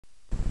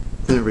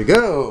There we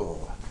go.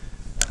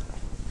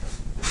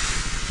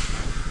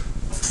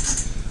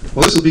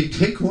 Well, this will be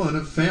take one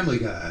of Family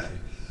Guy.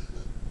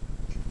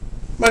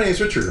 My name's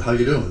Richard. How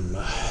you doing?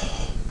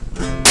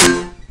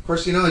 Of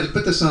course, you know, I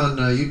put this on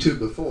YouTube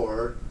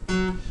before.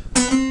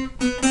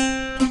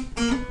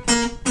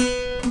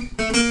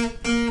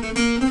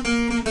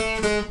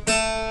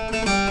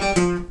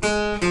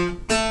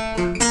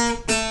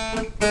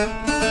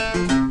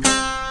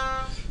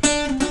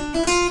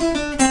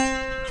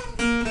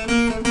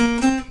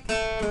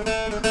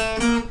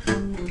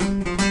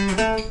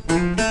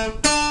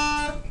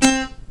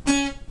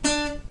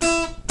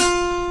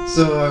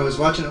 So I was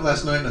watching it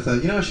last night and I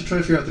thought, you know, I should try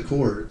to figure out the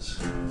chords.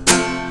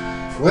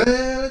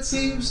 Well, it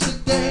seems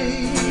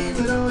today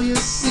that all you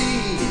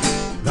see,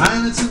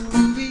 violence in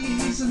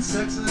movies and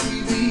sex on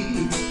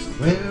TV,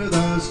 where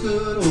those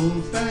good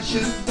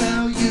old-fashioned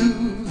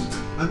values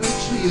on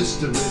which we used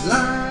to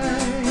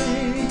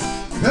rely.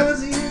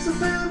 'Cause he's a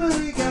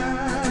family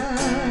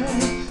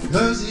guy,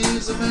 'cause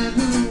he's a man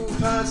who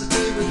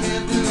positively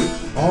can do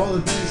all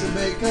the things that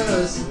make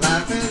us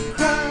laugh and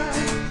cry.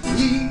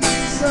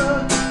 He's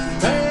a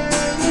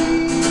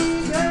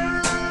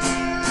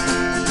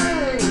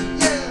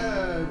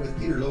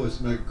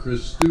Meg,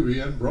 Chris,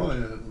 Stewie, and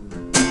Brian,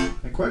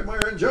 and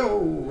Quagmire and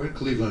Joe in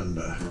Cleveland.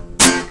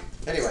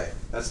 Anyway,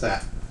 that's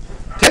that.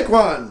 Take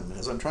one,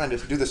 as I'm trying to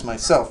do this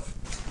myself.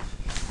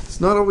 It's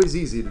not always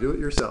easy to do it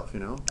yourself, you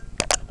know.